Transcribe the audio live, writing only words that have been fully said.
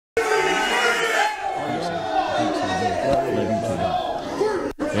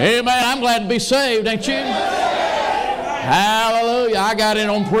Amen. I'm glad to be saved, ain't you? Hallelujah. I got in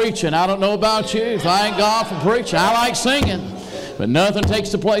on preaching. I don't know about you. Thank God for preaching. I like singing, but nothing takes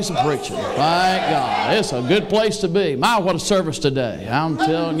the place of preaching. Thank God. It's a good place to be. My, what a service today. I'm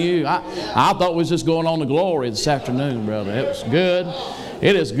telling you. I thought we was just going on to glory this afternoon, brother. It was good.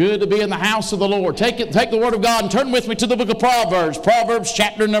 It is good to be in the house of the Lord. Take the Word of God and turn with me to the book of Proverbs. Proverbs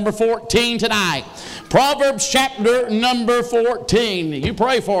chapter number 14 tonight. Proverbs chapter number 14. You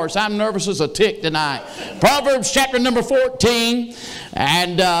pray for us. I'm nervous as a tick tonight. Proverbs chapter number 14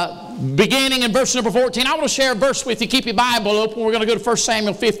 and beginning in verse number 14. I want to share a verse with you. Keep your Bible open. We're going to go to 1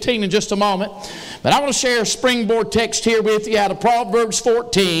 Samuel 15 in just a moment. But I want to share a springboard text here with you out of Proverbs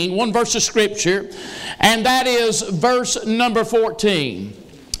 14, one verse of Scripture, and that is verse number 14.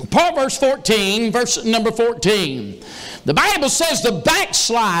 Proverbs 14, verse number 14. The Bible says, the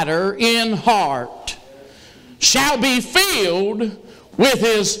backslider in heart shall be filled with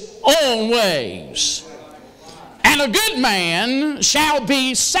his own ways, and a good man shall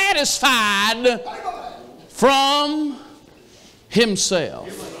be satisfied from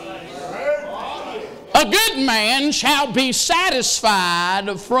himself. A good man shall be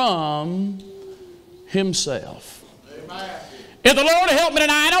satisfied from himself. If the Lord will help me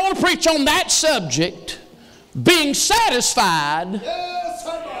tonight, I want to preach on that subject, being satisfied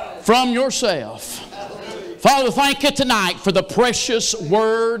from yourself. Father, thank you tonight for the precious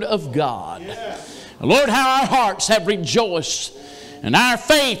Word of God. Lord, how our hearts have rejoiced and our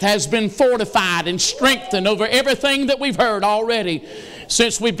faith has been fortified and strengthened over everything that we've heard already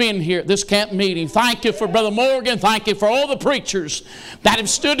since we've been here at this camp meeting. Thank you for Brother Morgan. Thank you for all the preachers that have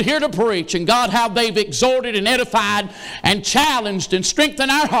stood here to preach. And God, how they've exhorted and edified and challenged and strengthened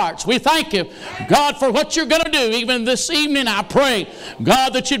our hearts. We thank you, God, for what you're going to do. Even this evening, I pray,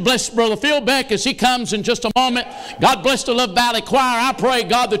 God, that you'd bless Brother Phil Beck as he comes in just a moment. God bless the Love Valley Choir. I pray,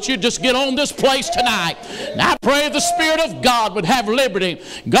 God, that you'd just get on this place tonight. And I pray the Spirit of God would have liberty.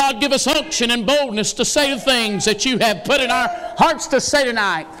 God, give us unction and boldness to say the things that you have put in our hearts to say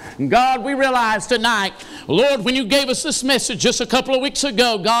tonight. God, we realize tonight, Lord, when you gave us this message just a couple of weeks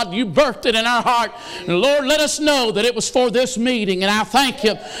ago, God, you birthed it in our heart. And Lord, let us know that it was for this meeting. And I thank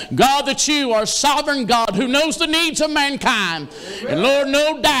you, God, that you are sovereign God who knows the needs of mankind. And Lord,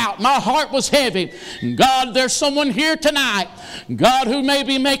 no doubt my heart was heavy. And God, there's someone here tonight, God, who may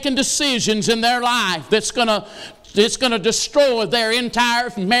be making decisions in their life that's going to destroy their entire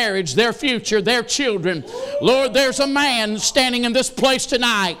marriage, their future, their children. Lord, there's a man standing in this place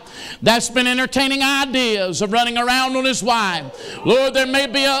tonight that's been entertaining ideas of running around on his wife. Lord, there may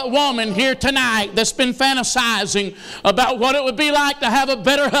be a woman here tonight that's been fantasizing about what it would be like to have a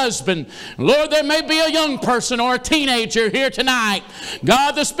better husband. Lord, there may be a young person or a teenager here tonight,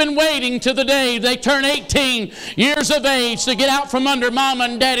 God, that's been waiting to the day they turn 18 years of age to get out from under mama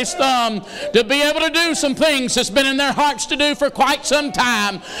and daddy's thumb, to be able to do some things that's been in their hearts to do for quite some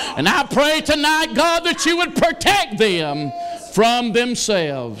time. And I pray tonight, God, that you would protect them from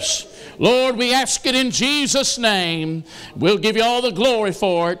themselves. Lord, we ask it in Jesus' name. We'll give you all the glory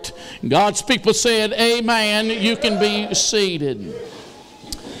for it. God's people said, amen. You can be seated.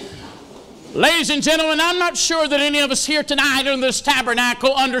 Ladies and gentlemen, I'm not sure that any of us here tonight in this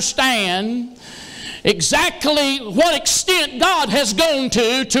tabernacle understand exactly what extent God has gone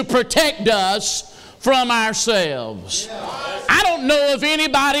to protect us from ourselves. I don't know of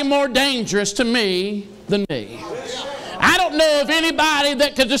anybody more dangerous to me than me. I don't know of anybody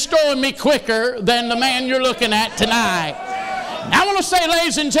that could destroy me quicker than the man you're looking at tonight. I want to say,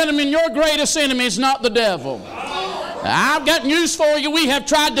 ladies and gentlemen, your greatest enemy is not the devil. I've got news for you. We have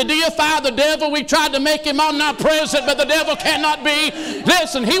tried to deify the devil. We tried to make him omnipresent, but the devil cannot be.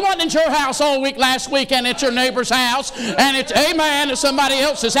 Listen, he wasn't at your house all week last week and at your neighbor's house, and it's, amen, at somebody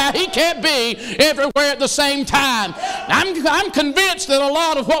else's house. He can't be everywhere at the same time. I'm convinced that a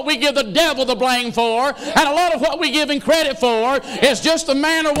lot of what we give the devil the blame for, and a lot of what we give him credit for, is just the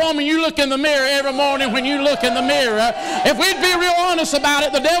man or woman you look in the mirror every morning when you look in the mirror. If we'd be real honest about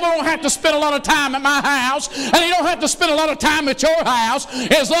it, the devil don't have to spend a lot of time at my house, and he don't have to spend a lot of time at your house.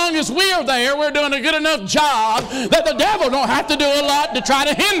 As long as we are there, we're doing a good enough job that the devil don't have to do a lot to try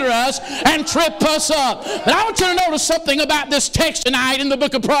to hinder us and trip us up. But I want you to notice something about this text tonight in the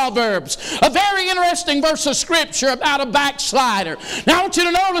book of Proverbs. A very interesting verse of Scripture about a backslider. Now I want you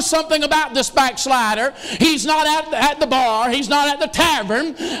to notice something about this backslider. He's not out at the bar. He's not at the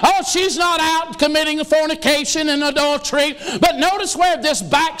tavern. Oh, she's not out committing fornication and adultery. But notice where this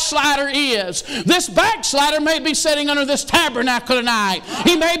backslider is. This backslider may be sitting sitting under this tabernacle tonight.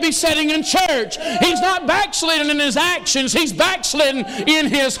 He may be sitting in church. He's not backslidden in his actions. He's backslidden in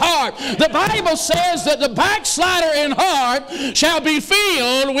his heart. The Bible says that the backslider in heart shall be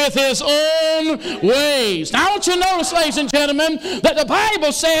filled with his own ways. Now I want you to notice, ladies and gentlemen, that the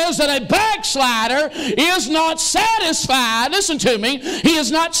Bible says that a backslider is not satisfied. Listen to me. He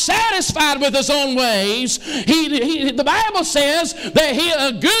is not satisfied with his own ways. The Bible says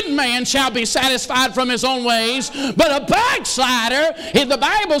that a good man shall be satisfied from his own ways, but a backslider, the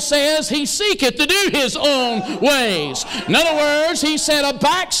Bible says, he seeketh to do his own ways. In other words, he said a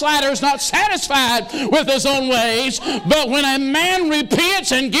backslider is not satisfied with his own ways, but when a man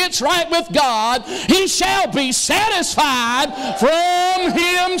repents and gets right with God, he shall be satisfied from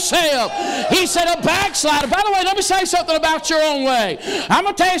himself. He said a backslider. By the way, let me say something about your own way. I'm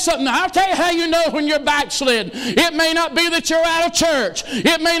going to tell you something. I'll tell you how you know when you're backslid. It may not be that you're out of church.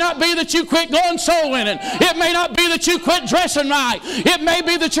 It may not be that you quit going soul winning. It may not be that you quit dressing right. It may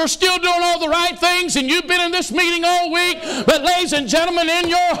be that you're still doing all the right things and you've been in this meeting all week. But ladies and gentlemen, in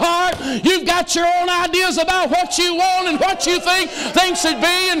your heart, you've got your own ideas about what you want and what you think things should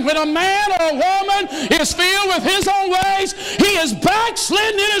be. And when a man or a woman is filled with his own ways, he is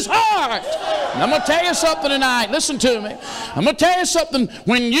backslidden in his heart. And I'm going to tell you something tonight. Listen to me. I'm going to tell you something.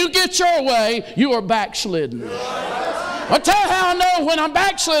 When you get your way, you are backslidden. I'll tell you how I know when I'm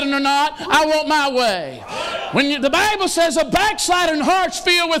backslidden or not. I want my way. When the Bible says a backslider in heart's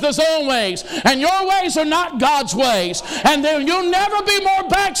filled with his own ways, and your ways are not God's ways, and then you'll never be more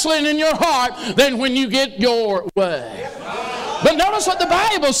backslidden in your heart than when you get your way. But notice what the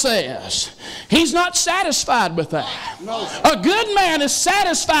Bible says. He's not satisfied with that. A good man is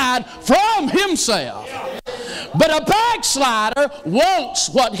satisfied from himself. But a backslider wants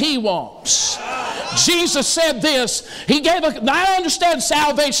what he wants. Jesus said this. I understand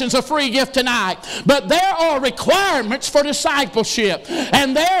salvation's a free gift tonight, but there are requirements for discipleship,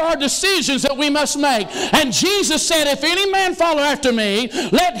 and there are decisions that we must make. And Jesus said, if any man follow after me,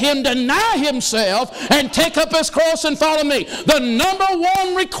 let him deny himself and take up his cross and follow me. The number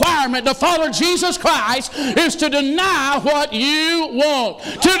one requirement to follow Jesus Christ is to deny what you want,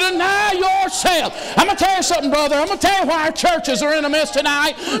 to deny yourself. I'm going to tell you something, brother. I'm going to tell you why our churches are in a mess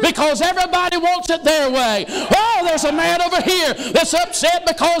tonight, because everybody wants it their way. Oh, there's a man over here that's upset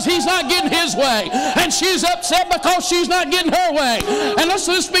because he's not getting his way, and she's upset because she's not getting her way. And let's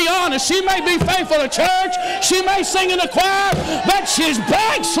just be honest, she may be faithful to church, she may sing in the choir, but she's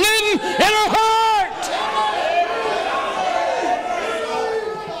backslidden in her heart.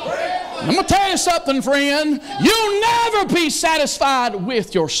 I'm going to tell you something, friend. You'll never be satisfied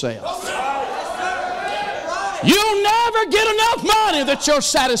with yourself. You'll never get enough money that you're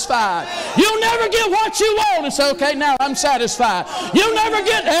satisfied. You'll never get what you want and say, okay, now I'm satisfied. You'll never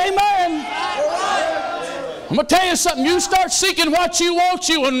get, amen. I'm going to tell you something. You start seeking what you want,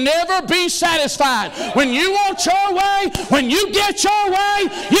 you will never be satisfied. When you want your way, when you get your way,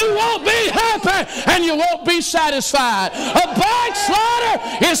 you won't be happy and you won't be satisfied. A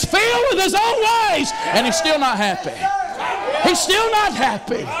backslider is filled with his own ways and he's still not happy. He's still not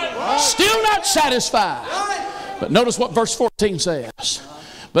happy. Still not satisfied. But notice what verse 14 says.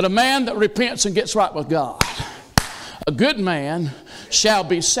 But a man that repents and gets right with God, a good man shall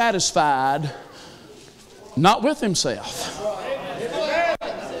be satisfied not with himself.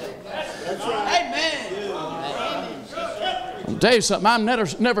 I'll tell you something, I'm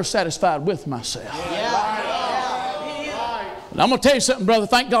never satisfied with myself. And I'm going to tell you something, brother,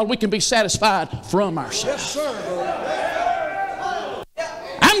 thank God we can be satisfied from ourselves.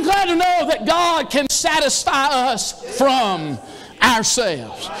 I'm glad to know that God can satisfy us from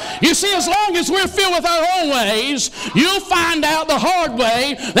ourselves. You see, as long as we're filled with our own ways, you'll find out the hard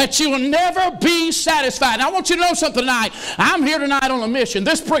way that you will never be satisfied. Now, I want you to know something tonight. I'm here tonight on a mission.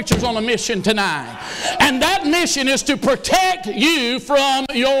 This preacher's on a mission tonight. And that mission is to protect you from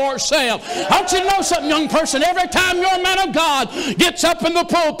yourself. I want you to know something, young person. Every time your man of God gets up in the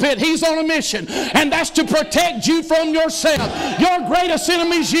pulpit, he's on a mission. And that's to protect you from yourself. Your greatest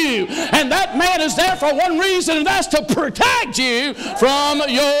enemy is you. And that man is there for one reason, and that's to protect you from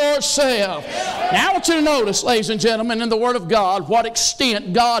yourself. Now I want you to notice, ladies and gentlemen, in the Word of God, what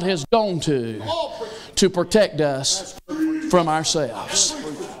extent God has gone to protect us from ourselves.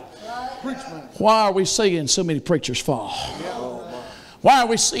 Why are we seeing so many preachers fall? Why are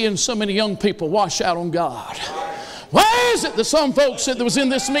we seeing so many young people wash out on God? Why is it that some folks that was in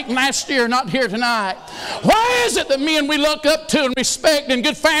this meeting last year are not here tonight? Why is it that men we look up to and respect and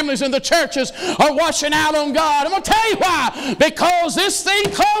good families in the churches are washing out on God? I'm going to tell you why. Because this thing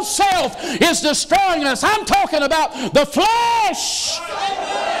called self is destroying us. I'm talking about the flesh.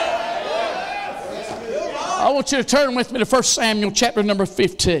 I want you to turn with me to 1 Samuel chapter number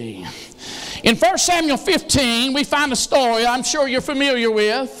 15. In 1 Samuel 15, we find a story I'm sure you're familiar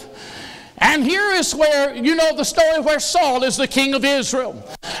with. And here is where, you know the story where Saul is the king of Israel.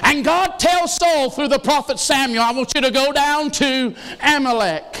 And God tells Saul through the prophet Samuel, I want you to go down to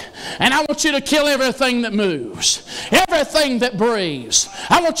Amalek. And I want you to kill everything that moves, everything that breathes.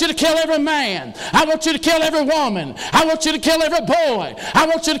 I want you to kill every man. I want you to kill every woman. I want you to kill every boy. I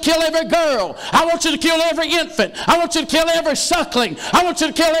want you to kill every girl. I want you to kill every infant. I want you to kill every suckling. I want you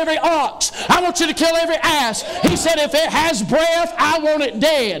to kill every ox. I want you to kill every ass. He said, if it has breath, I want it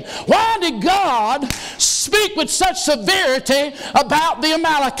dead. Why did God speak with such severity about the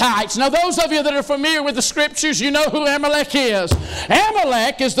Amalekites? Now, those of you that are familiar with the scriptures, you know who Amalek is.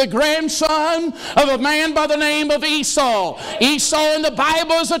 Amalek is the grandson of a man by the name of Esau. Esau in the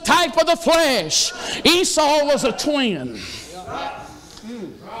Bible is a type of the flesh. Esau was a twin.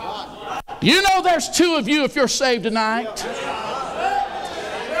 You know there's two of you if you're saved tonight.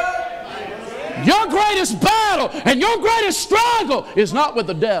 Your greatest battle and your greatest struggle is not with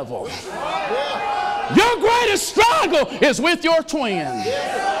the devil. Your greatest struggle is with your twin.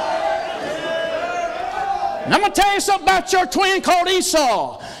 And I'm going to tell you something about your twin called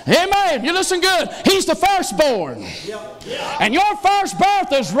Esau. Amen. You listen good. He's the firstborn. And your first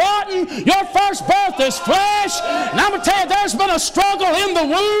birth is rotten. Your first birth is flesh. And I'm going to tell you, there's been a struggle in the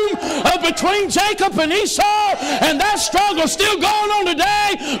womb between Jacob and Esau. And that struggle is still going on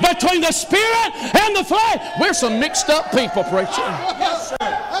today between the spirit and the flesh. We're some mixed up people, preacher.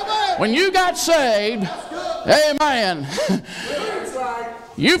 When you got saved, amen,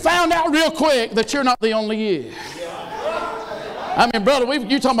 you found out real quick that you're not the only you. I mean, brother,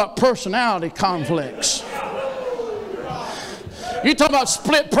 you're talking about personality conflicts. You're talking about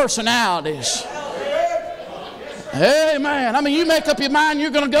split personalities. Amen. I mean, you make up your mind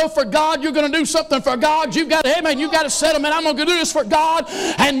you're going to go for God. You're going to do something for God. You've got to, amen, you've got to settle, man, I'm going to do this for God.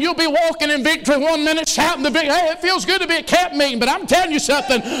 And you'll be walking in victory one minute, shouting the victory. Hey, it feels good to be at camp meeting, but I'm telling you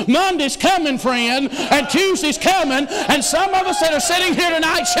something. Monday's coming, friend, and Tuesday's coming. And some of us that are sitting here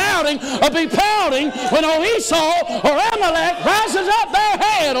tonight shouting will be pouting when old Esau or Amalek rises up their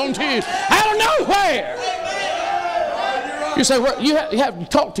head on you out of nowhere. You say, well, you have to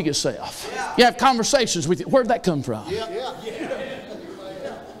talk to yourself. You have conversations with you. Where'd that come from?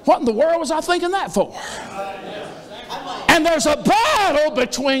 What in the world was I thinking that for? And there's a battle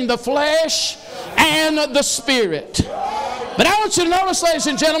between the flesh and the spirit. But I want you to notice, ladies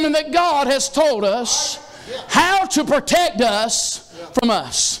and gentlemen, that God has told us how to protect us from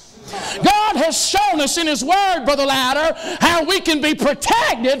us. God has shown us in His Word, Brother Louder, how we can be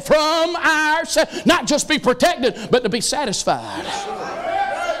protected from ourselves. Not just be protected, but to be satisfied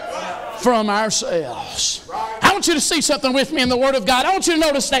from ourselves. I want you to see something with me in the Word of God. I want you to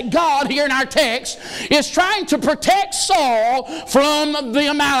notice that God here in our text is trying to protect Saul from the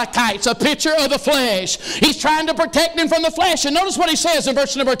Amalekites, a picture of the flesh. He's trying to protect him from the flesh. And notice what he says in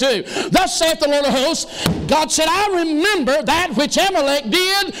verse number 2. Thus saith the Lord of hosts, God said, I remember that which Amalek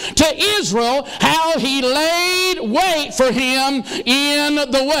did to Israel, how he laid wait for him in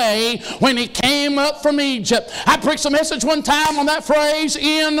the way when he came up from Egypt. I preached a message one time on that phrase,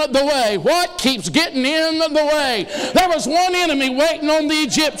 in the way. What keeps getting in the way? There was one enemy waiting on the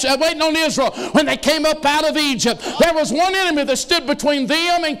Egyptians, waiting on Israel when they came up out of Egypt. There was one enemy that stood between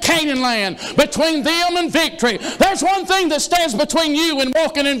them and Canaan land, between them and victory. There's one thing that stands between you and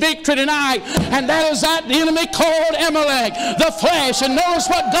walking in victory tonight, and that is that enemy called Amalek, the flesh. And notice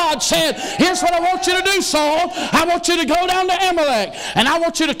what God said. Here's what I want you to do, Saul. I want you to go down to Amalek, and I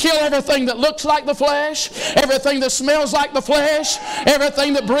want you to kill everything that looks like the flesh, everything that smells like the flesh,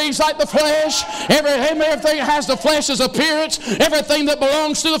 everything that breathes like the flesh, everything that has the flesh's appearance, everything that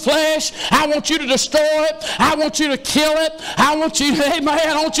belongs to the flesh. I want you to destroy it. I want you to kill it. I want you, amen,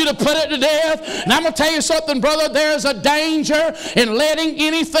 I want you to put it to death. And I'm going to tell you something, brother, there's a danger in letting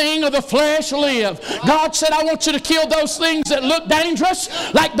anything of the flesh live. God said, I want you to kill those things that look dangerous,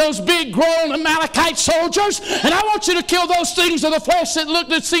 like those big grown Amalekite soldiers, and I want you to kill those things of the flesh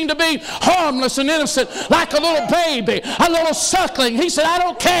that seem to be harmless and innocent, like a little baby, a little suckling. He said, I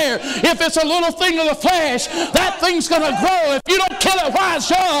don't care if it's a little thing of the flesh, that thing's going to grow. If you don't kill it while it's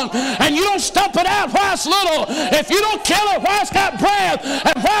young, and you don't stump it out while it's little, if you don't kill it while it's got breath,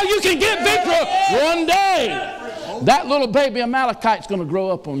 and while you can get victory, one day that little baby Amalekite's going to grow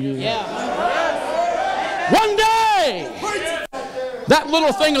up on you. One day that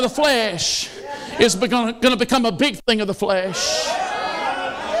little thing of the flesh is going to become a big thing of the flesh.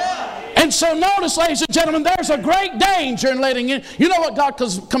 And so notice, ladies and gentlemen, there's a great danger in letting in. You know what God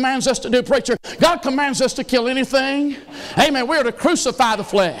commands us to do, preacher? God commands us to kill anything. Amen. We're to crucify the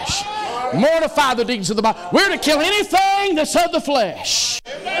flesh. Mortify the deeds of the body. We're to kill anything that's of the flesh.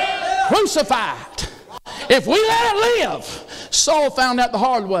 Crucify it. If we let it live, Saul found out the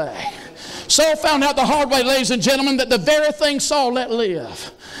hard way. Saul found out the hard way, ladies and gentlemen, that the very thing Saul let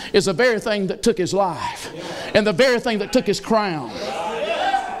live is the very thing that took his life and the very thing that took his crown.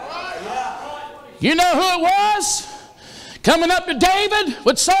 You know who it was? Coming up to David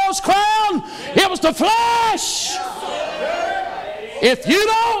with Saul's crown, it was the flesh. If you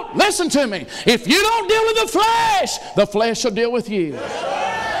don't, listen to me, if you don't deal with the flesh will deal with you.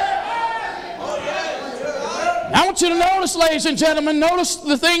 I want you to notice, ladies and gentlemen, notice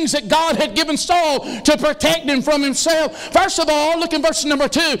the things that God had given Saul to protect him from himself. First of all, look in verse number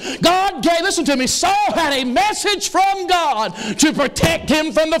 2. God gave, listen to me, Saul had a message from God to protect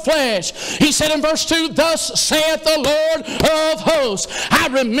him from the flesh. He said in verse 2, thus saith the Lord of hosts, I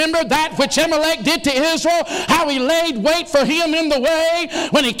remember that which Amalek did to Israel, how he laid wait for him in the way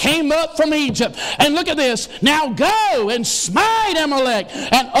when he came up from Egypt. And look at this, now go and smite Amalek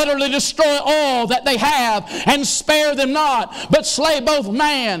and utterly destroy all that they have, and spare them not, but slay both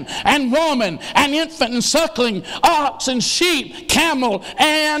man and woman and infant and suckling, ox and sheep, camel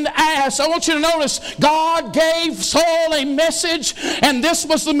and ass. I want you to notice God gave Saul a message, and this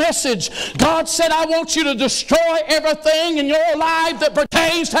was the message. God said, I want you to destroy everything in your life that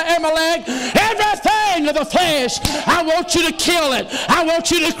pertains to Amalek. Everything of the flesh, I want you to kill it. I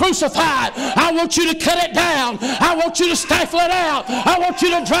want you to crucify it. I want you to cut it down. I want you to stifle it out. I want you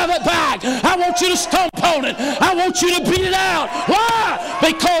to drive it back. I want you to stomp on it. I want you to beat it out. Why?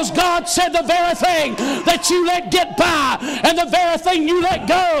 Because God said the very thing that you let get by, and the very thing you let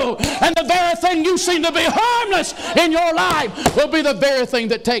go, and the very thing you seem to be harmless in your life will be the very thing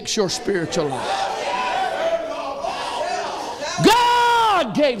that takes your spiritual life.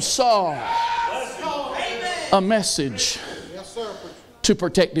 God gave Saul a message to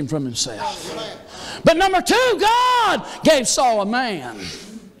protect him from himself. But number 2, God gave Saul a man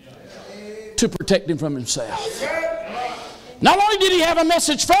to protect him from himself. Not only did he have a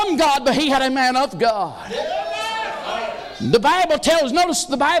message from God, but he had a man of God. The Bible tells, notice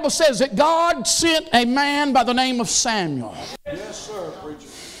the Bible says that God sent a man by the name of Samuel. Yes, sir, preacher.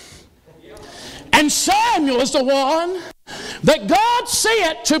 And Samuel is the one that God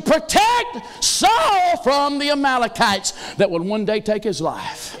sent to protect Saul from the Amalekites that would one day take his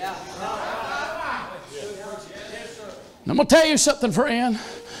life. I'm going to tell you something, friend.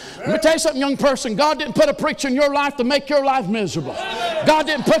 Let me tell you something, young person. God didn't put a preacher in your life to make your life miserable. God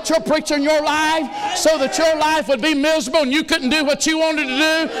didn't put your preacher in your life so that your life would be miserable and you couldn't do what you wanted to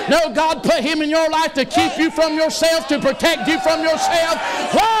do. No, God put him in your life to keep you from yourself, to protect you from yourself.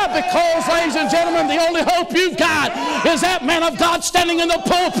 Why? Because, ladies and gentlemen, the only hope you've got is that man of God standing in the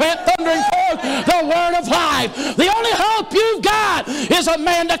pulpit thundering forth the word of life. The only hope you've got is a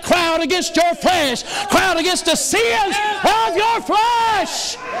man to cry out against your flesh, cry out against the sins of your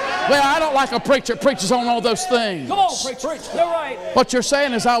flesh. Well, I don't like a preacher that preaches on all those things. Come on, preach. You're right. What you're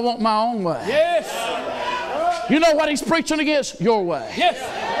saying is I want my own way. Yes. You know what he's preaching against? Your way. Yes.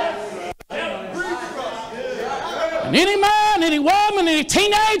 And any man, any woman, any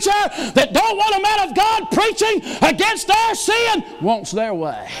teenager that don't want a man of God preaching against their sin wants their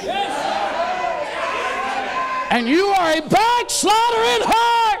way. Yes. And you are a backslider in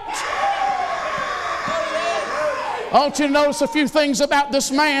heart. I want you to notice a few things about this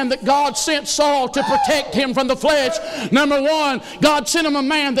man that God sent Saul to protect him from the flesh. Number 1, God sent him a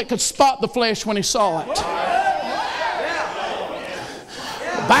man that could spot the flesh when he saw it.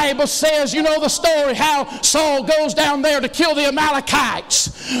 The Bible says, you know the story, how Saul goes down there to kill the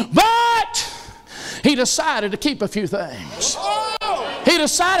Amalekites. But he decided to keep a few things. He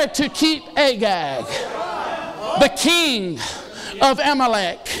decided to keep Agag, the king of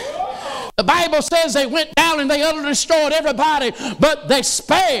Amalek. The Bible says they went down and they utterly destroyed everybody, but they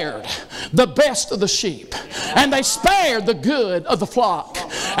spared the best of the sheep, and they spared the good of the flock,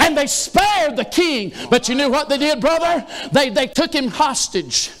 and they spared the king. But you knew what they did, brother? They took him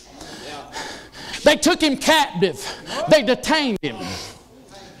hostage. They took him captive. They detained him.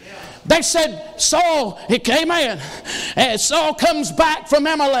 They said, Saul, amen. And Saul comes back from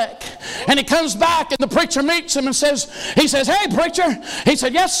Amalek. And he comes back and the preacher meets him and says, he says, hey, preacher. He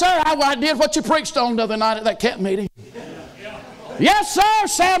said, yes, sir, I did what you preached on the other night at that camp meeting. Yes, sir,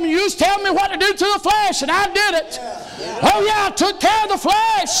 Samuel, you was telling me what to do to the flesh, and I did it. Oh, yeah, I took care of the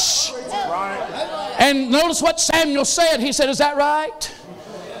flesh. And notice what Samuel said. He said, is that right?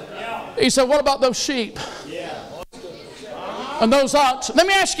 He said, what about those sheep? And those oxen. Let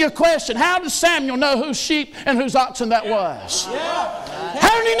me ask you a question. How does Samuel know whose sheep and whose oxen that was?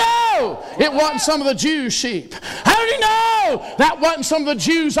 How did he know? know it wasn't some of the Jews' sheep? How did he know that wasn't some of the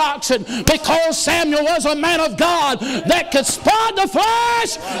Jews' oxen? Because Samuel was a man of God that could spot the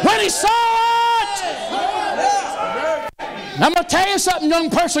flesh when he saw it. I'm going to tell you something,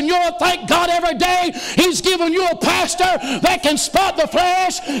 young person. You ought to thank God every day He's given you a pastor that can spot the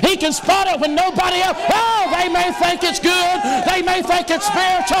flesh. He can spot it when nobody else. Oh, they may think it's good. They may think it's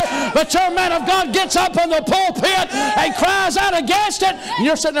spiritual. But your man of God gets up in the pulpit and cries out against it. And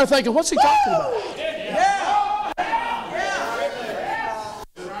you're sitting there thinking, what's he talking about?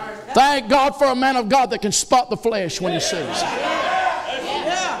 Thank God for a man of God that can spot the flesh when he sees it.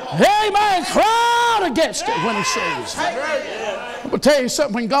 Amen. Cry out against it when he sees it. I'm going to tell you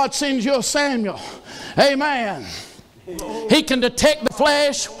something. When God sends you a Samuel, amen, He can detect the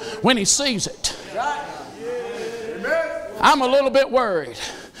flesh when He sees it. I'm a little bit worried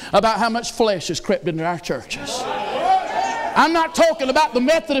about how much flesh has crept into our churches. I'm not talking about the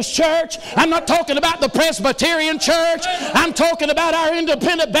Methodist church. I'm not talking about the Presbyterian church. I'm talking about our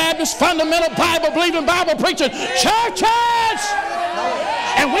independent Baptist, fundamental Bible-believing, Bible-preaching churches.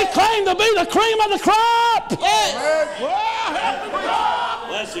 And we claim to be the cream of the crop.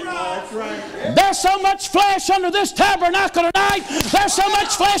 There's so much flesh under this tabernacle tonight. There's so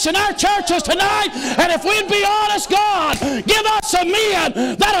much flesh in our churches tonight. And if we'd be honest, God, give us some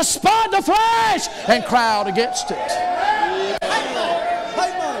men that'll spot the flesh and cry out against it.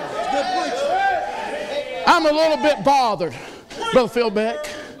 I'm a little bit bothered, Brother Phil Beck.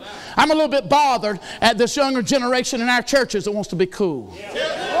 I'm a little bit bothered at this younger generation in our churches that wants to be cool.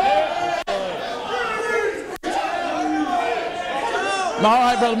 All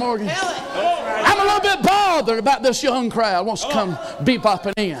right, Brother Morgan. I'm a little bit bothered about this young crowd wants to come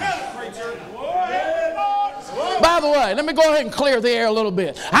bebopping in. By the way, let me go ahead and clear the air a little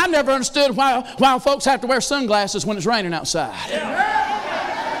bit. I never understood why folks have to wear sunglasses when it's raining outside.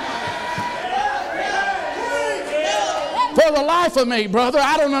 For the life of me, brother,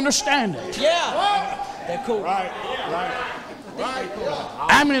 I don't understand it. They're cool.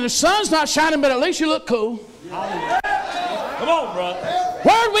 I mean, the sun's not shining, but at least you look cool. Come on, brother.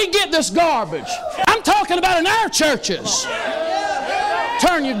 Where'd we get this garbage? I'm talking about in our churches.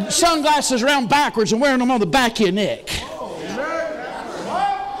 Turn your sunglasses around backwards and wearing them on the back of your neck.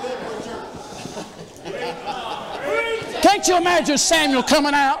 Can't you imagine Samuel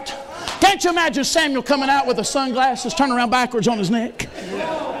coming out? Can't you imagine Samuel coming out with the sunglasses, turning around backwards on his neck?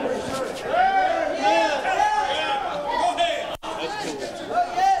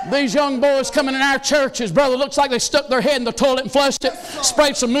 These young boys coming in our churches, brother, looks like they stuck their head in the toilet and flushed it,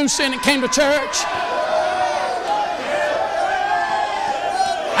 sprayed some mousse in and came to church.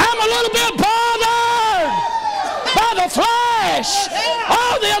 I'm a little bit bothered by the flesh.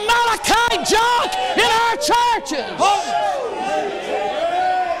 All the Amalekite junk in our churches.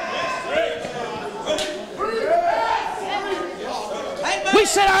 We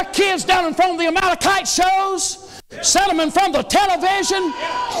set our kids down in front of the Amalekite shows. Set them in front of the television.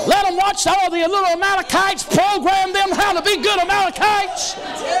 Let them watch all the little Amalekites. Program them how to be good Amalekites.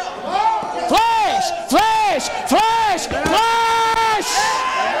 Flesh, flesh, flesh, flesh.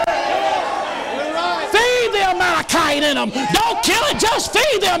 Feed the Amalekite in them. Don't kill it, just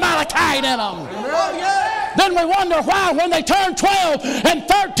feed the Amalekite in them. Then we wonder why when they turn 12 and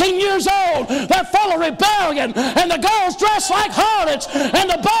 13 years old, they're full of rebellion, and the girls dress like harlots, and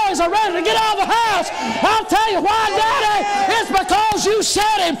the boys are ready to get out of the house. I'll tell you why, Daddy. It's because you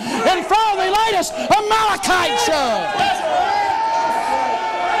set him in front of the latest Amalekite show.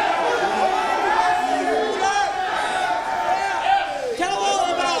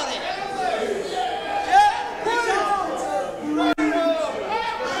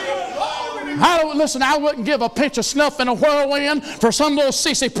 Listen, I wouldn't give a pinch of snuff in a whirlwind for some little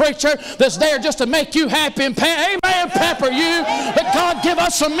sissy preacher that's there just to make you happy and pamper you. But God, give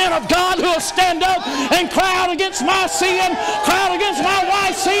us some men of God who will stand up and cry out against my sin, cry out against my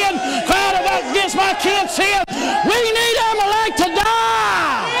wife's sin, cry out against my kids' sin. We need Amalek to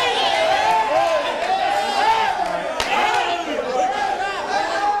die.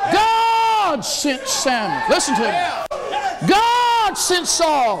 God sent Samuel. Listen to me. God sent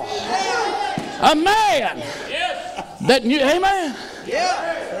Saul. A man that knew, amen,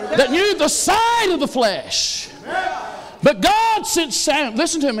 that knew the side of the flesh. But God sent Samuel,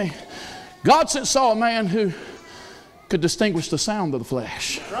 listen to me, God sent Saul a man who could distinguish the sound of the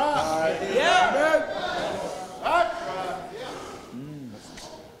flesh.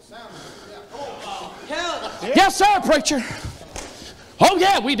 Yes, sir, preacher. Oh,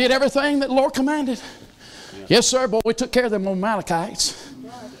 yeah, we did everything that the Lord commanded. Yes, sir, boy, we took care of them Amalekites.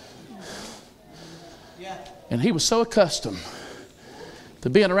 And he was so accustomed to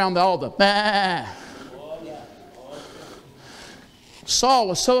being around all the bah. Saul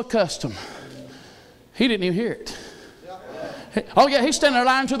was so accustomed, he didn't even hear it. Oh yeah, he's standing there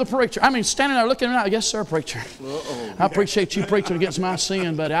lying to the preacher. I mean, standing there looking at him. Yes, sir, preacher. I appreciate you preaching against my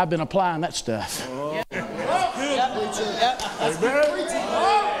sin, but I've been applying that stuff.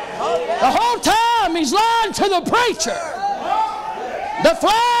 The whole time he's lying to the preacher. The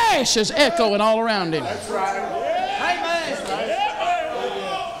flesh is echoing all around him.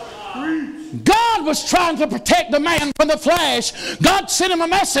 God was trying to protect the man from the flesh. God sent him a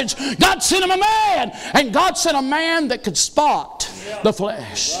message. God sent him a man. And God sent a man that could spot the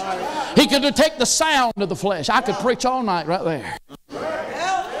flesh. He could detect the sound of the flesh. I could preach all night right there.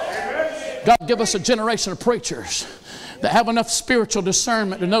 God give us a generation of preachers that have enough spiritual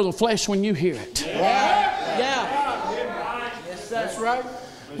discernment to know the flesh when you hear it. Yes, that's right.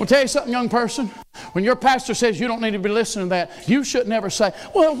 I'll tell you something, young person. When your pastor says you don't need to be listening to that, you should never say,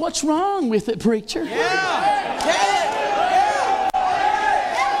 well, what's wrong with it, preacher?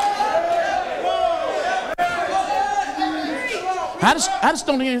 I just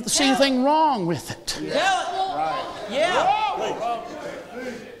don't see anything wrong with it.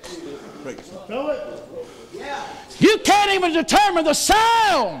 You can't even determine the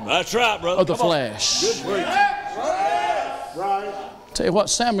sound That's right, brother. of the flesh. Right. Tell you what,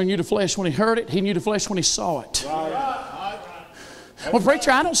 Samuel knew the flesh when he heard it. He knew the flesh when he saw it. Well,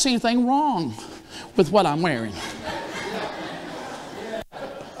 preacher, I don't see anything wrong with what I'm wearing.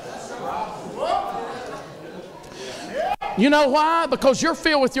 You know why? Because you're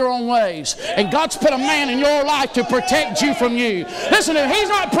filled with your own ways. And God's put a man in your life to protect you from you. Listen to him. He's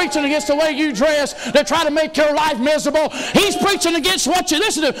not preaching against the way you dress to try to make your life miserable. He's preaching against what you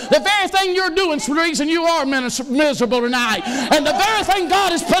listen to. The very thing you're doing is the reason you are miserable tonight. And the very thing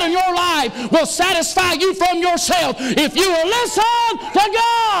God has put in your life will satisfy you from yourself if you will listen to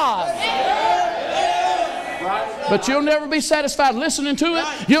God. But you'll never be satisfied listening to it.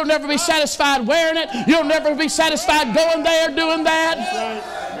 You'll never be satisfied wearing it. You'll never be satisfied going there, doing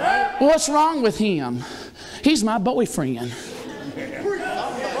that. Well, what's wrong with him? He's my boyfriend.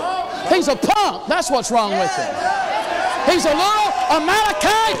 He's a punk. That's what's wrong with him. He's a little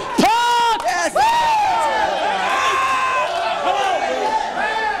Amalekite punk.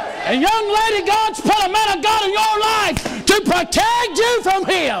 And young lady, God's put a man of God in your life to protect you from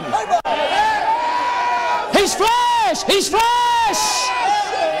him. He's flesh. He's flesh.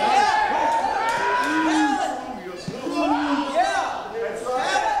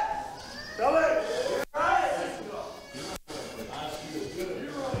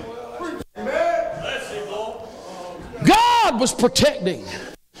 God was protecting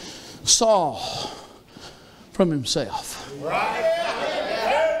Saul from himself.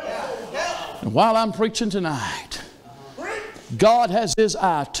 And while I'm preaching tonight, God has his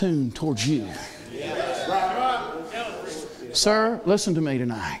eye tuned towards you. Sir, listen to me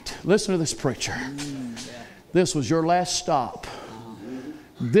tonight. Listen to this preacher. This was your last stop.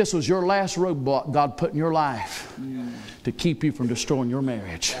 This was your last roadblock God put in your life to keep you from destroying your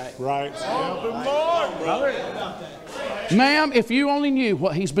marriage. Right. Ma'am, if you only knew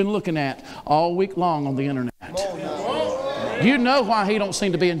what he's been looking at all week long on the internet, you know why he don't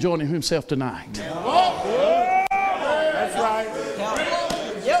seem to be enjoying himself tonight. That's right.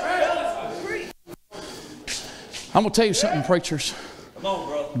 I'm going to tell you something, preachers. Come on,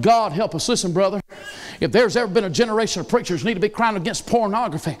 brother. God help us. Listen, brother. If there's ever been a generation of preachers need to be crying against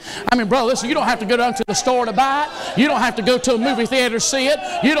pornography. I mean, brother, listen, you don't have to go down to the store to buy it. You don't have to go to a movie theater to see it.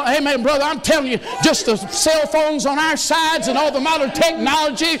 You don't, amen, brother, I'm telling you, just the cell phones on our sides and all the modern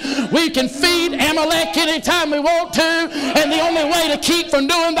technology, we can feed Amalek anytime we want to. And the only way to keep from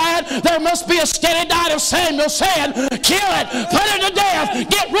doing that, there must be a steady diet of Samuel saying, kill it, put it to death,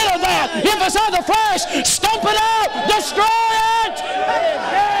 get rid of that. If it's of the flesh, stomp it out, destroy it.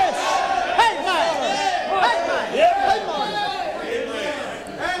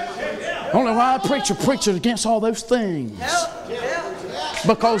 Only why I preach against all those things.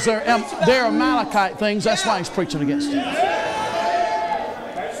 Because they're Amalekite things, that's why he's preaching against them.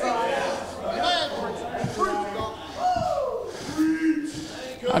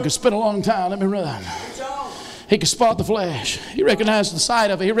 I could spend a long time, let me run. He could spot the flesh. He recognized the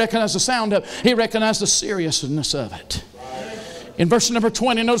sight of it. He recognized the sound of it. He recognized the seriousness of it. In verse number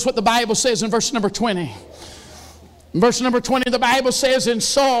 20, notice what the Bible says in verse number 20. In verse number 20, the Bible says, and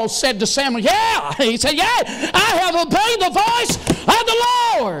Saul said to Samuel, he said, I have obeyed the voice of the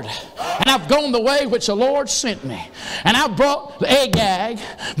Lord, and I've gone the way which the Lord sent me. And I've brought Agag,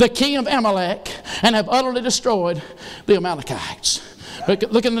 the king of Amalek, and have utterly destroyed the Amalekites.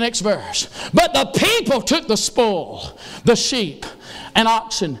 Look in the next verse. But the people took the spoil, the sheep, and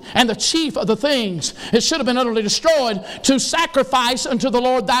oxen, and the chief of the things it should have been utterly destroyed, to sacrifice unto the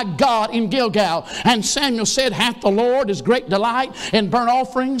Lord thy God in Gilgal. And Samuel said, hath the Lord his great delight in burnt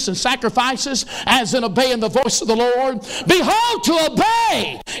offerings and sacrifices, as in obeying the voice of the Lord? Behold, to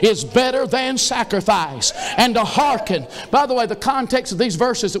obey is better than sacrifice, and to hearken. By the way, the context of these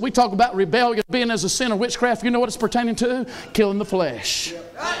verses that we talk about rebellion being as a sin or witchcraft, you know what it's pertaining to? Killing the flesh.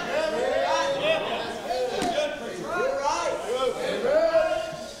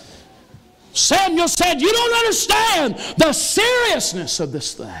 Samuel said, you don't understand the seriousness of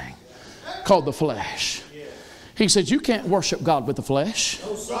this thing called the flesh. He said, you can't worship God with the flesh.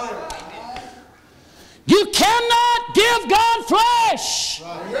 You cannot give God flesh.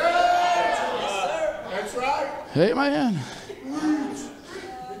 That's right. Amen.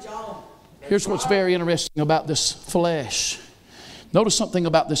 Here's what's very interesting about this flesh. Notice something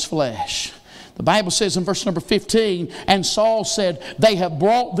about this flesh. The Bible says in verse number 15, and Saul said, they have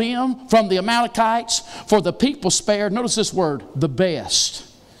brought them from the Amalekites, for the people spared, notice this word, the best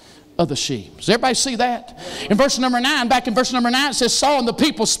of the sheep. Does everybody see that? In verse number 9, back in verse number 9, it says, Saul and the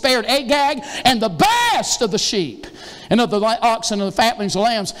people spared Agag and the best of the sheep, and of the oxen and the fatlings and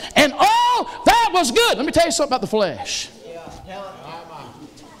lambs, and all that was good. Let me tell you something about the flesh.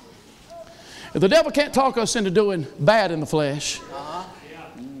 If the devil can't talk us into doing bad in the flesh,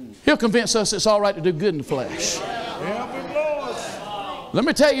 he'll convince us it's all right to do good in the flesh. Let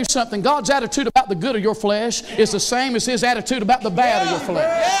me tell you something. God's attitude about the good of your flesh is the same as His attitude about the bad of your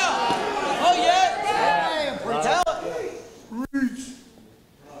flesh. Oh, yeah.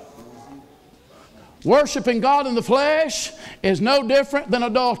 Worshiping God in the flesh is no different than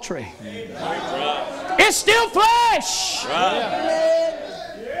adultery. It's still flesh.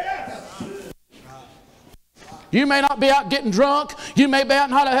 You may not be out getting drunk. You may be out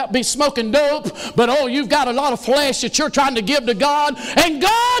not be smoking dope. But oh, you've got a lot of flesh that you're trying to give to God. And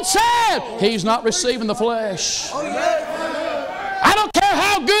God said He's not receiving the flesh. I don't care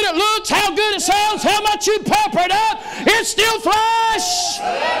how good it looks, how good it sounds, how much you pepper it up. It's still flesh.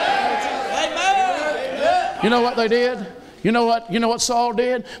 You know what they did? You know what Saul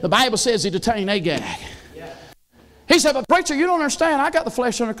did? The Bible says he detained Agag. He said, but preacher, you don't understand. I got the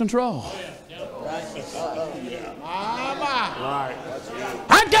flesh under control.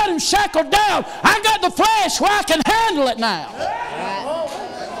 I got him shackled down. I got the flesh where I can handle it now.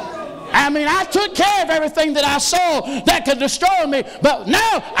 I mean, I took care of everything that I saw that could destroy me. But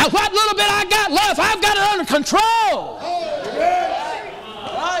now, what little bit I got left, I've got it under control.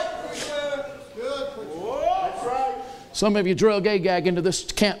 Some of you drug Agag into this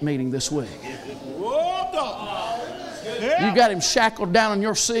camp meeting this week. You got him shackled down in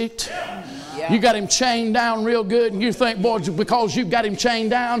your seat. You got him chained down real good, and you think, boy, because you've got him chained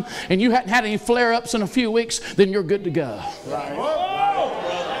down and you hadn't had any flare-ups in a few weeks, then you're good to go.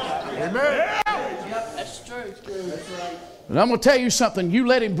 Amen. That's true. But I'm going to tell you something. You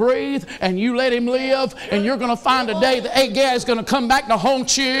let him breathe and you let him live, and you're going to find a day that Agag is going to come back to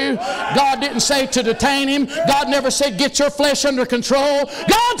haunt you. God didn't say to detain him. God never said get your flesh under control.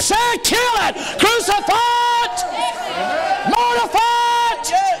 God said kill it, crucify it, mortify it.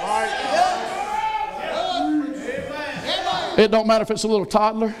 It don't matter if it's a little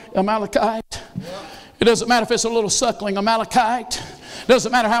toddler Amalekite. It doesn't matter if it's a little suckling Amalekite. It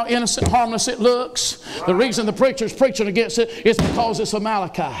doesn't matter how innocent, harmless it looks. The reason the preacher's preaching against it is because it's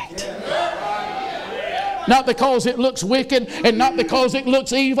Amalekite. Not because it looks wicked, and not because it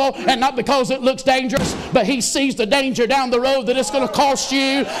looks evil, and not because it looks dangerous, but he sees the danger down the road that it's going to cost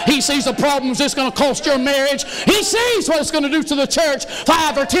you. He sees the problems it's going to cost your marriage. He sees what it's going to do to the church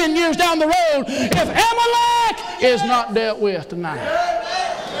 5 or 10 years down the road if Amalek is not dealt with tonight.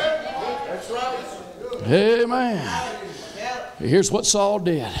 Amen. Here's what Saul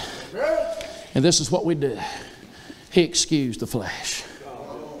did. And this is what we do. He excused the flesh.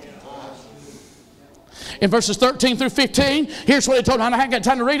 In verses 13 through 15, here's what he told him. I haven't got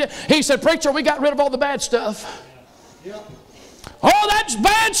time to read it. He said, preacher, we got rid of all the bad stuff. All that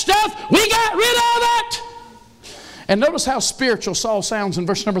bad stuff, we got rid of it. And notice how spiritual Saul sounds in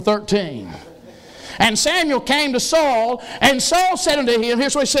verse number 13. And Samuel came to Saul, and Saul said unto him,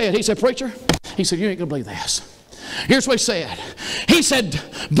 here's what he said. He said, preacher, he said, you ain't going to believe this. Here's what he said. He said,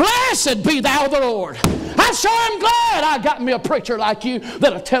 blessed be thou the Lord. I sure am glad I got me a preacher like you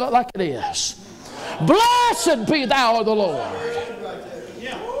that'll tell it like it is. Blessed be thou the Lord.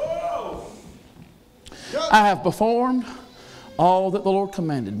 I have performed all that the Lord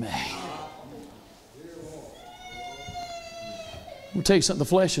commanded me. Let me tell you something. The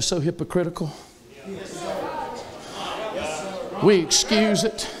flesh is so hypocritical. We excuse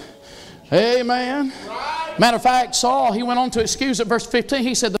it. Amen. Matter of fact, Saul, he went on to excuse it, verse 15.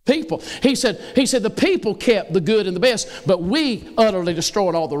 He said, the people kept the good and the best, but we utterly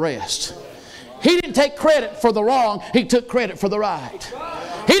destroyed all the rest. He didn't take credit for the wrong. He took credit for the right.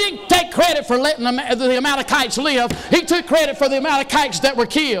 He didn't take credit for letting the Amalekites live. He took credit for the Amalekites that were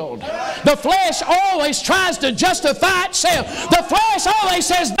killed. The flesh always tries to justify itself. The flesh always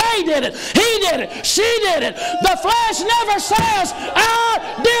says they did it, he did it, she did it. The flesh never says, I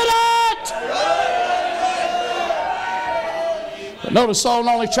did it. But notice Saul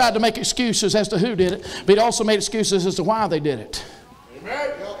not only tried to make excuses as to who did it, but he also made excuses as to why they did it.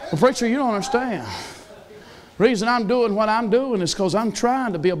 Well, preacher, you don't understand. The reason I'm doing what I'm doing is because I'm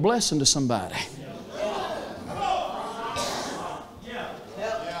trying to be a blessing to somebody.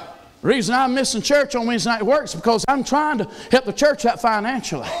 The reason I'm missing church on Wednesday night works is because I'm trying to help the church out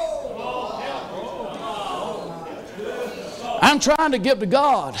financially. I'm trying to give to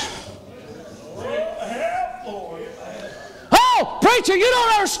God. Oh, preacher, you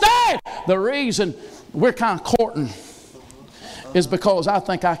don't understand. The reason we're kind of courting is because I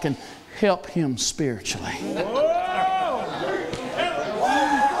think I can help him spiritually.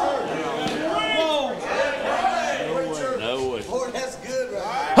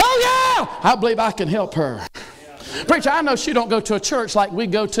 Oh yeah, I believe I can help her. Preacher, I know she don't go to a church like we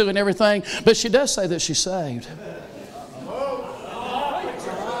go to and everything, but she does say that she's saved.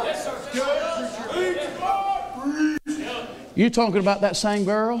 You talking about that same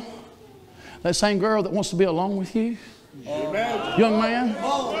girl? That same girl that wants to be alone with you? Young man?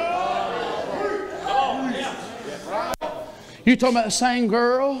 You talking about the same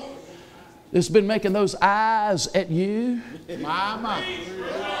girl that's been making those eyes at you? Amen.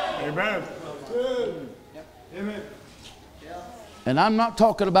 And I'm not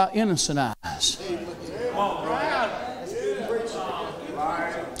talking about innocent eyes.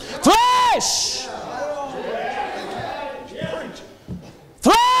 Flesh!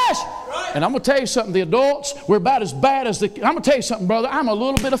 Flesh! And I'm going to tell you something, the adults, we're about as bad as the... I'm going to tell you something, brother, I'm a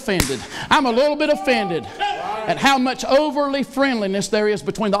little bit offended. I'm a little bit offended at how much overly friendliness there is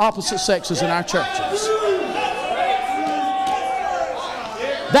between the opposite sexes in our churches.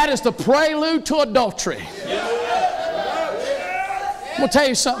 That is the prelude to adultery. I'm going to tell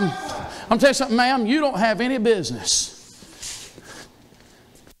you something. I'm going to tell you something, ma'am, you don't have any business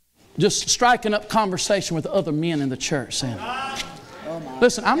just striking up conversation with other men in the church saying,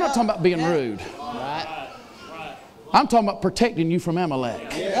 listen, I'm not talking about being rude. I'm talking about protecting you from Amalek.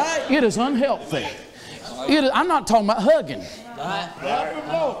 It is unhealthy. I'm not talking about hugging.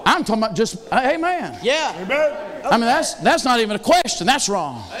 I'm talking about just, amen. Yeah. I mean, that's not even a question. That's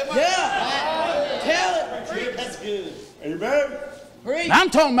wrong. Yeah. Tell it. That's good. Amen. I'm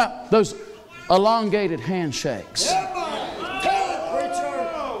talking about those elongated handshakes.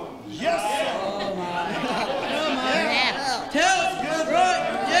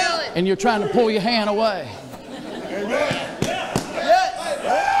 And you're trying to pull your hand away.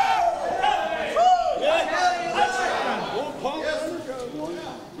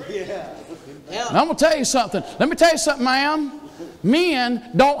 And I'm going to tell you something. Let me tell you something, ma'am.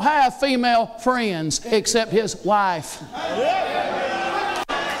 Men don't have female friends except his wife.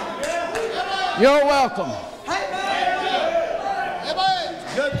 You're welcome.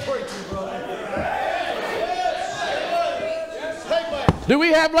 Do we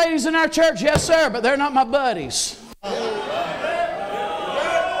have ladies in our church? Yes, sir, but they're not my buddies.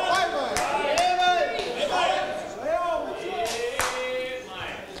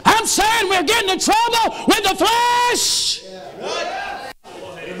 I'm saying we're getting in trouble with the flesh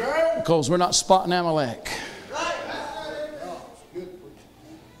because we're not spotting Amalek.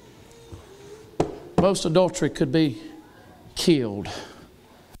 Most adultery could be killed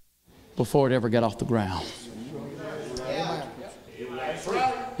before it ever got off the ground.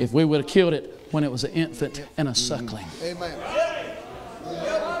 If we would have killed it when it was an infant and a suckling. Amen.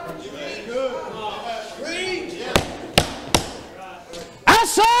 I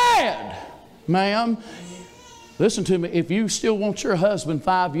said, ma'am, listen to me. If you still want your husband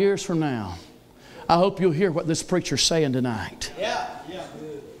 5 years from now, I hope you'll hear what this preacher's saying tonight.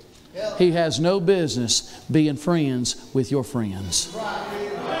 He has no business being friends with your friends.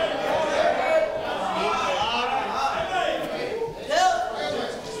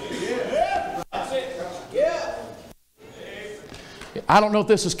 I don't know if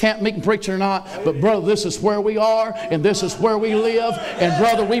this is camp meeting preaching or not, but brother, this is where we are and this is where we live. And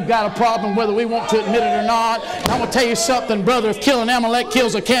brother, we've got a problem whether we want to admit it or not. And I'm going to tell you something, brother, if killing Amalek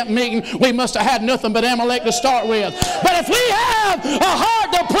kills a camp meeting, we must have had nothing but Amalek to start with. But if we have a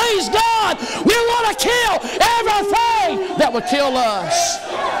heart to to please God, we want to kill everything that would kill us.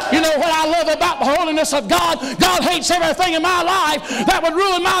 You know what I love about the holiness of God? God hates everything in my life that would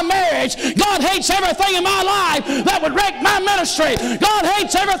ruin my marriage. God hates everything in my life that would wreck my ministry. God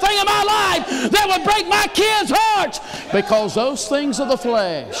hates everything in my life that would break my kids' hearts, because those things of the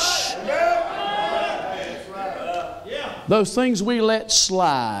flesh, those things we let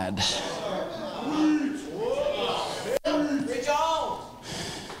slide,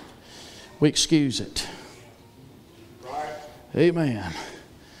 we excuse it. Amen.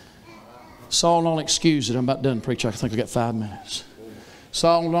 Saul don't excuse it. I'm about done, preacher. I think I got 5 minutes.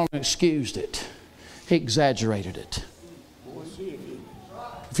 Saul don't excused it. He exaggerated it.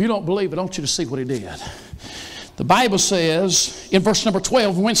 If you don't believe it, I want you to see what he did. The Bible says in verse number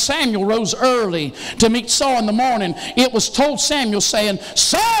 12, when Samuel rose early to meet Saul in the morning, it was told Samuel, saying,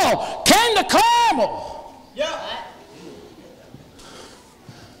 Saul came to Carmel. Yeah.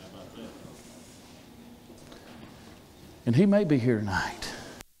 And he may be here tonight.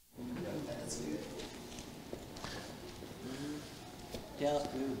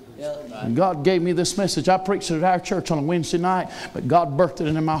 And God gave me this message. I preached it at our church on a Wednesday night, but God birthed it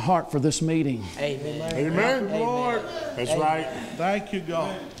into my heart for this meeting. Amen. Amen, Lord. That's right. Thank you,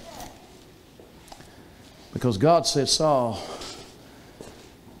 God. Because God said Saul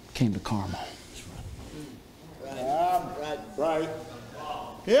came to Carmel. Right.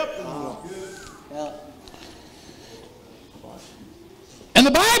 Yep. And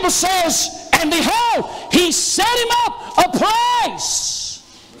the Bible says, and behold, he set him up a place.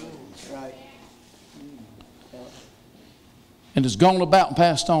 And has gone about and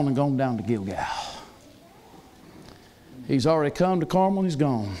passed on and gone down to Gilgal. He's already come to Carmel and he's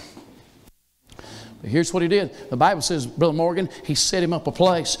gone. But here's what he did. The Bible says, Brother Morgan, he set him up a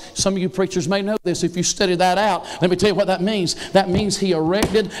place. Some of you preachers may know this. If you study that out, let me tell you what that means. That means he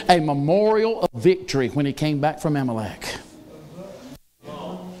erected a memorial of victory when he came back from Amalek.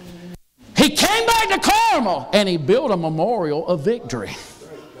 He came back to Carmel and he built a memorial of victory.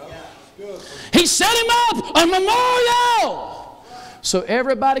 He set him up a memorial so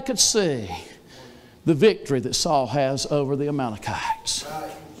everybody could see the victory that Saul has over the Amalekites.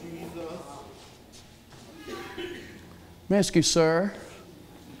 Let me ask you, sir,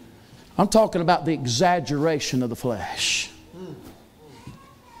 I'm talking about the exaggeration of the flesh.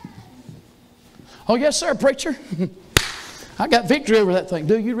 Oh, yes, sir, preacher. I got victory over that thing.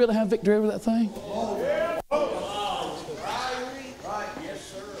 Do you really have victory over that thing?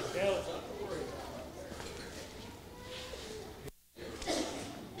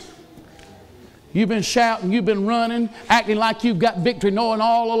 You've been shouting, you've been running, acting like you've got victory, knowing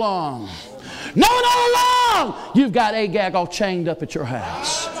all along. Knowing all along, you've got Agag all chained up at your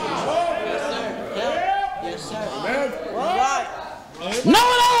house. Yes, sir. Right.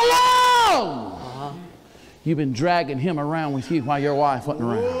 Knowing all along, you've been dragging him around with you while your wife wasn't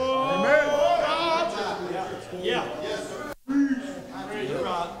around.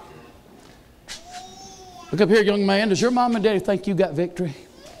 Look up here, young man. Does your mom and daddy think you got victory?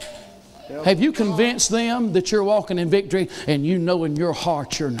 Have you convinced them that you're walking in victory and you know in your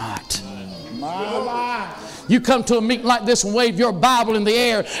heart you're not? You come to a meeting like this and wave your Bible in the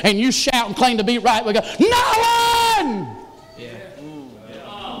air and you shout and claim to be right. We go, no one!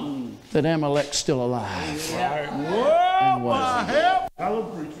 That Amalek's still alive. And was.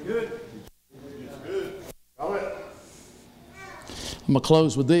 I'm going to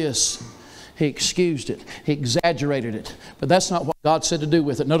close with this. He excused it. He exaggerated it. But that's not what God said to do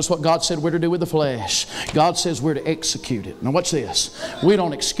with it. Notice what God said we're to do with the flesh. God says we're to execute it. Now watch this. We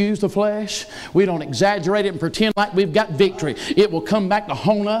don't excuse the flesh. We don't exaggerate it and pretend like we've got victory. It will come back to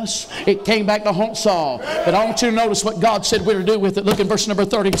haunt us. It came back to haunt Saul. But I want you to notice what God said we're to do with it. Look in verse number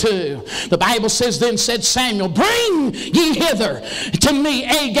 32. The Bible says, then said Samuel, bring ye hither to me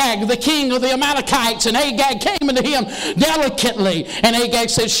Agag, the king of the Amalekites. And Agag came unto him delicately. And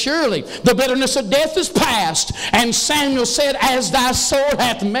Agag said, surely the bitterness of death is past. And Samuel said, as thy sword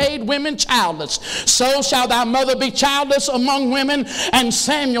hath made women childless, so shall thy mother be childless among women. And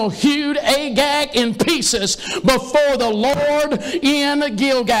Samuel hewed Agag in pieces before the Lord in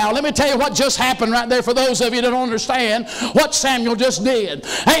Gilgal. Let me tell you what just happened right there for those of you that don't understand what Samuel just did.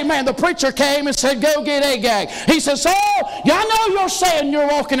 Amen. The preacher came and said, go get Agag. He said, Saul, I know you're saying you're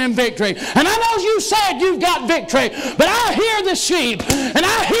walking in victory. And I know you said you've got victory. But I hear the sheep and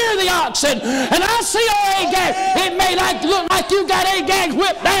I hear the oxen and I see, oh Agag, it may look like you you got Agag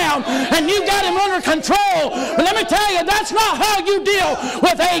whipped down and you got him under control. But let me tell you, that's not how you deal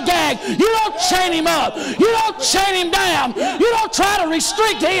with Agag. You don't chain him up. You don't chain him down. You don't try to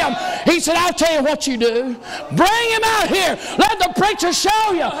restrict him. He said, I'll tell you what you do. Bring him out here. Let the preacher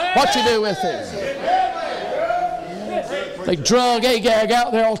show you what you do with him. They drug Agag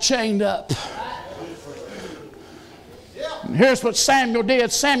out there all chained up. And here's what Samuel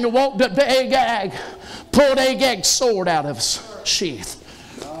did. Samuel walked up to Agag, pulled Agag's sword out of his sheath.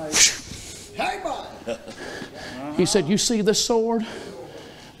 He said, you see this sword?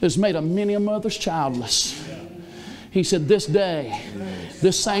 It's made of many a mother's childless. He said, this day,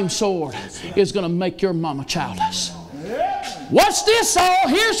 this same sword is going to make your mama childless. What's this all?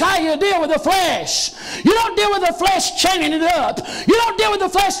 Here's how you deal with the flesh. You don't deal with the flesh chaining it up. You don't deal with the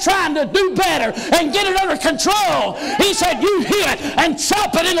flesh trying to do better and get it under control. He said, you hit it and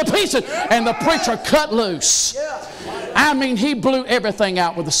chop it into pieces. And the preacher cut loose. I mean, he blew everything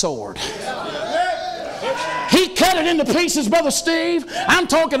out with the sword. He cut it into pieces, Brother Steve. I'm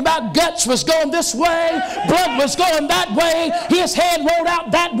talking about guts was going this way, blood was going that way, his head rolled out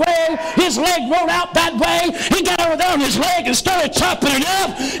that way, his leg rolled out that way. He got over there on his leg and started chopping it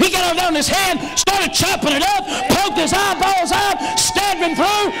up. He got over there on his hand, started chopping it up, poked his eyeballs out, stabbed him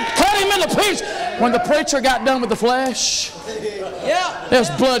through, cut him into pieces. When the preacher got done with the flesh, there's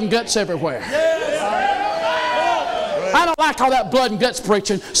blood and guts everywhere. I don't like all that blood and guts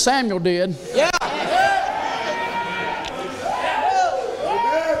preaching. Samuel did.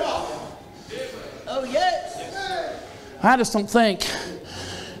 I just don't think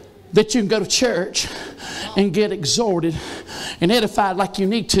that you can go to church and get exhorted and edified like you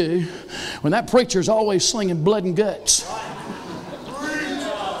need to when that preacher's always slinging blood and guts.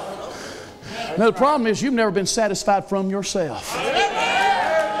 Now the problem is you've never been satisfied from yourself.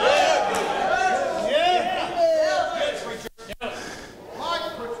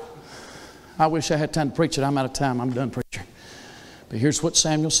 I wish I had time to preach it. I'm out of time. I'm done preaching. But here's what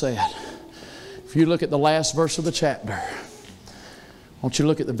Samuel said. If you look at the last verse of the chapter, I want you to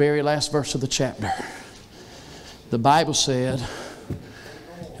look at the very last verse of the chapter. The Bible said,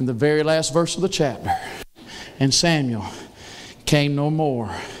 in the very last verse of the chapter, and Samuel came no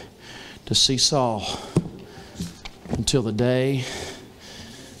more to see Saul until the day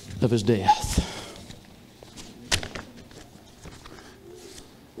of his death.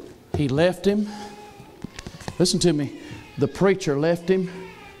 He left him. Listen to me. The preacher left him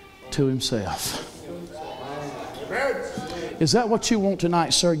to himself. Is that what you want tonight,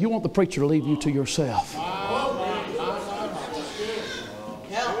 sir? You want the preacher to leave you to yourself?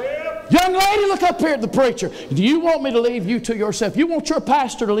 Young lady, look up here at the preacher. Do you want me to leave you to yourself? You want your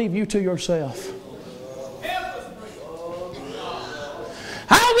pastor to leave you to yourself?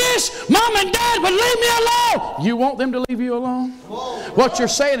 I wish Mom and Dad would leave me alone. You want them to leave you alone? What you're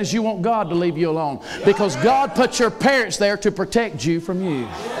saying is you want God to leave you alone, because God put your parents there to protect you from you.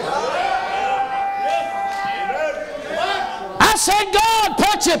 I said God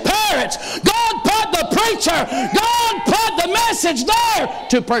put your parents, God put the preacher, God put the message there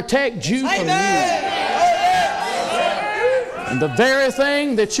to protect you from you. And the very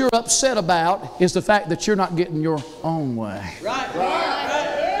thing that you're upset about is the fact that you're not getting your own way.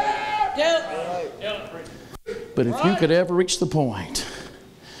 But if you could ever reach the point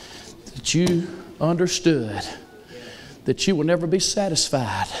that you understood that you will never be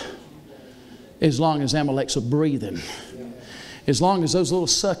satisfied as long as Amalek's are breathing, as long as those little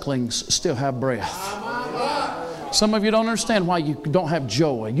sucklings still have breath. Some of you don't understand why you don't have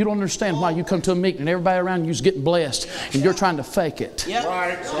joy. You don't understand why you come to a meeting and everybody around you is getting blessed and you're trying to fake it. Yep.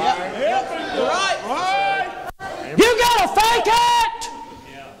 Right. You gotta fake it!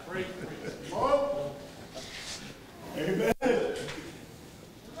 Amen.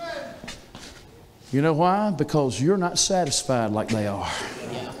 You know why? Because you're not satisfied like they are.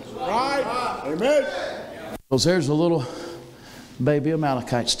 Right. Amen. Because there's a little baby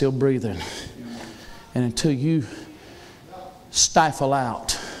Amalekite still breathing. And until you stifle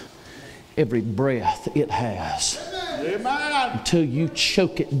out every breath it has, Amen. until you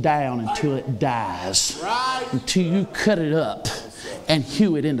choke it down until it dies, Right. until you cut it up and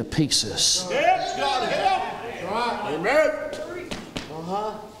hew it into pieces. Yes, God help. Right. Amen.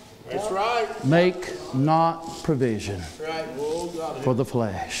 That's right. Make not provision Right. Oh, God for the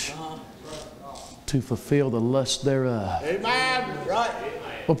flesh to fulfill the lust thereof. Amen. Right.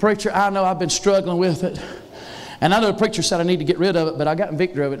 Well, preacher, I know I've been struggling with it. And I know the preacher said I need to get rid of it, but I got in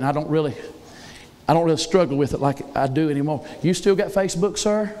victory of it, and I don't really struggle with it like I do anymore. You still got Facebook,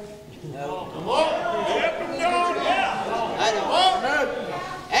 sir? No.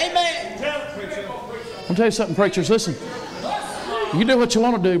 Amen. I'll tell you something, preachers. Listen. You do what you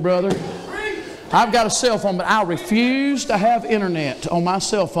want to do, brother. I've got a cell phone, but I refuse to have internet on my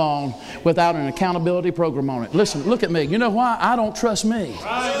cell phone without an accountability program on it. Listen, look at me. You know why? I don't trust me.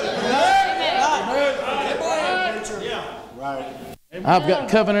 I've got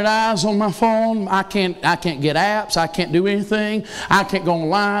Covenant Eyes on my phone. I can't get apps. I can't do anything. I can't go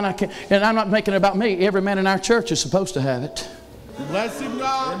online. And I'm not making it about me. Every man in our church is supposed to have it. Bless him,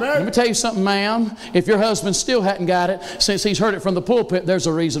 God. Let me tell you something, ma'am. If your husband still hadn't got it, since he's heard it from the pulpit, there's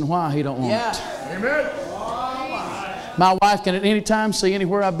a reason why he don't want it. Amen. My wife can at any time see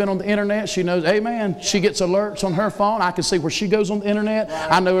anywhere I've been on the internet. She knows, amen. She gets alerts on her phone. I can see where she goes on the internet.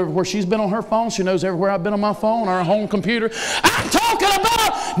 I know everywhere she's been on her phone. She knows everywhere I've been on my phone, or her home computer. I'm talking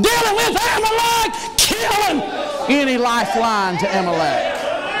about dealing with Amalek, killing any lifeline to Amalek.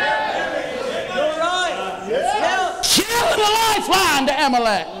 You're right. Yeah. Killing the lifeline to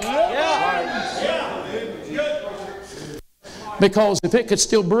Amalek. Because if it could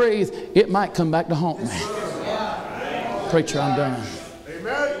still breathe, it might come back to haunt me. Preacher, I'm done.